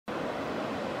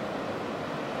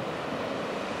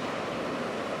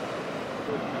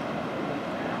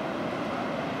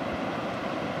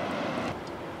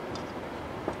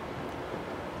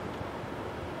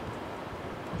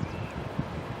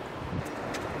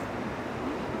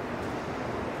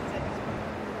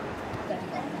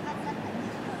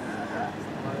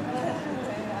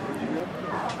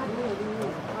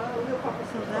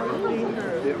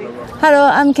Hello,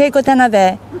 I'm Keiko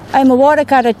Tanabe. I'm a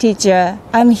watercolor teacher.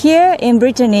 I'm here in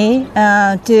Brittany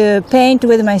to paint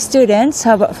with my students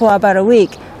for about a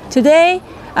week. Today,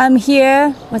 I'm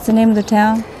here, what's the name of the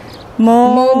town?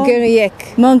 Mogueriec.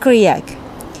 Mogueriec.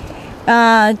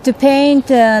 To paint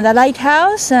the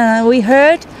lighthouse. We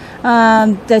heard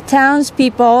the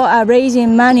townspeople are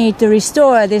raising money to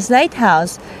restore this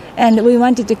lighthouse. And we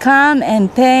wanted to come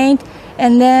and paint,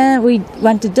 and then we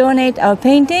want to donate our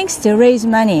paintings to raise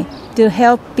money to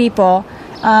help people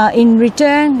in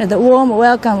return the warm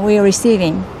welcome we are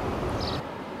receiving.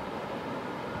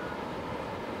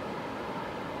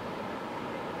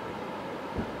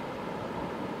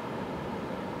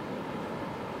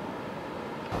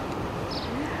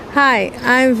 Hi,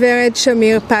 I'm Vered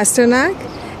Shamir Pasternak,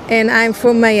 and I'm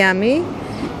from Miami.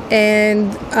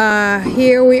 And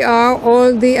here we are,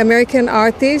 all the American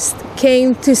artists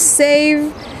came to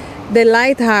save the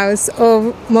lighthouse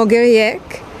of Mogueriec,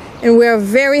 and we are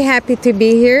very happy to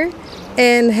be here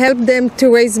and help them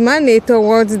to raise money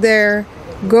towards their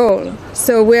goal.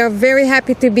 So we are very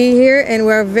happy to be here, and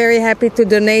we are very happy to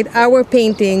donate our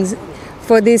paintings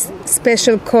for this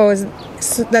special cause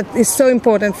that is so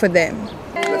important for them.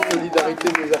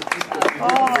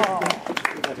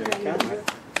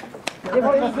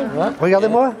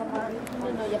 Regardez-moi.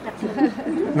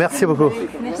 Merci beaucoup.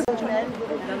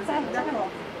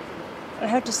 I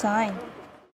have to sign.